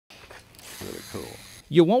cool.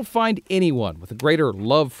 You won't find anyone with a greater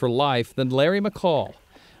love for life than Larry McCall,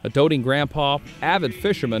 a doting grandpa, avid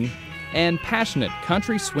fisherman, and passionate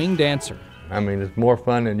country swing dancer. I mean, it's more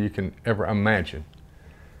fun than you can ever imagine.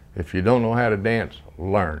 If you don't know how to dance,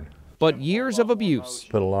 learn. But years of abuse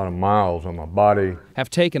Put a lot of miles on my body. have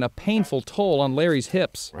taken a painful toll on Larry's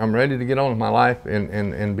hips. I'm ready to get on with my life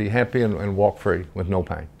and be happy and walk free with no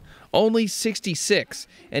pain. Only 66,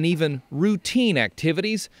 and even routine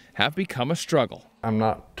activities have become a struggle. I'm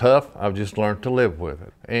not tough, I've just learned to live with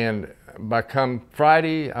it. And by come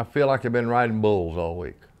Friday, I feel like I've been riding bulls all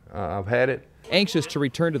week. I've had it. Anxious to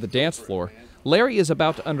return to the dance floor, Larry is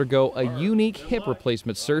about to undergo a unique hip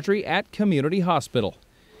replacement surgery at Community Hospital.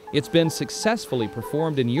 It's been successfully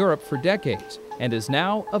performed in Europe for decades and is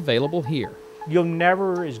now available here. You're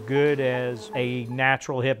never as good as a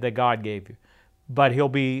natural hip that God gave you, but he'll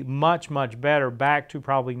be much, much better, back to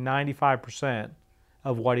probably 95%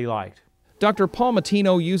 of what he liked. Dr. Paul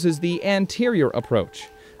Maitino uses the anterior approach.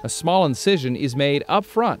 A small incision is made up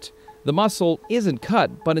front. The muscle isn't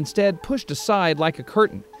cut, but instead pushed aside like a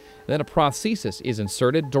curtain. Then a prosthesis is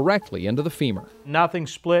inserted directly into the femur. Nothing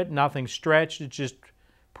split, nothing stretched, it's just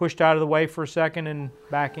pushed out of the way for a second and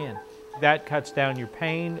back in. That cuts down your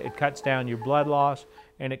pain, it cuts down your blood loss,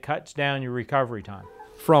 and it cuts down your recovery time.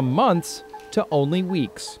 From months to only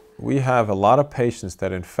weeks. We have a lot of patients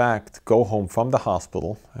that in fact go home from the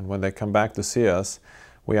hospital, and when they come back to see us,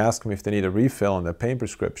 we ask them if they need a refill on their pain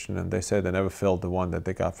prescription, and they say they never filled the one that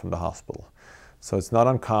they got from the hospital. So it's not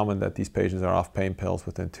uncommon that these patients are off pain pills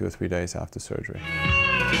within 2 or 3 days after surgery.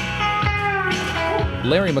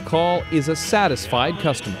 Larry McCall is a satisfied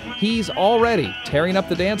customer. He's already tearing up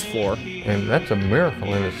the dance floor. And that's a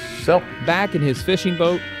miracle in itself. Back in his fishing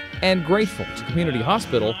boat, and grateful to Community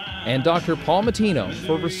Hospital and Dr. Paul Maitino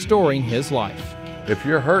for restoring his life. If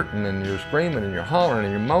you're hurting and you're screaming and you're hollering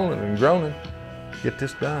and you're moaning and groaning, get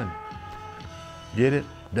this done. Get it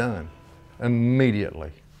done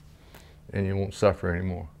immediately, and you won't suffer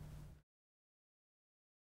anymore.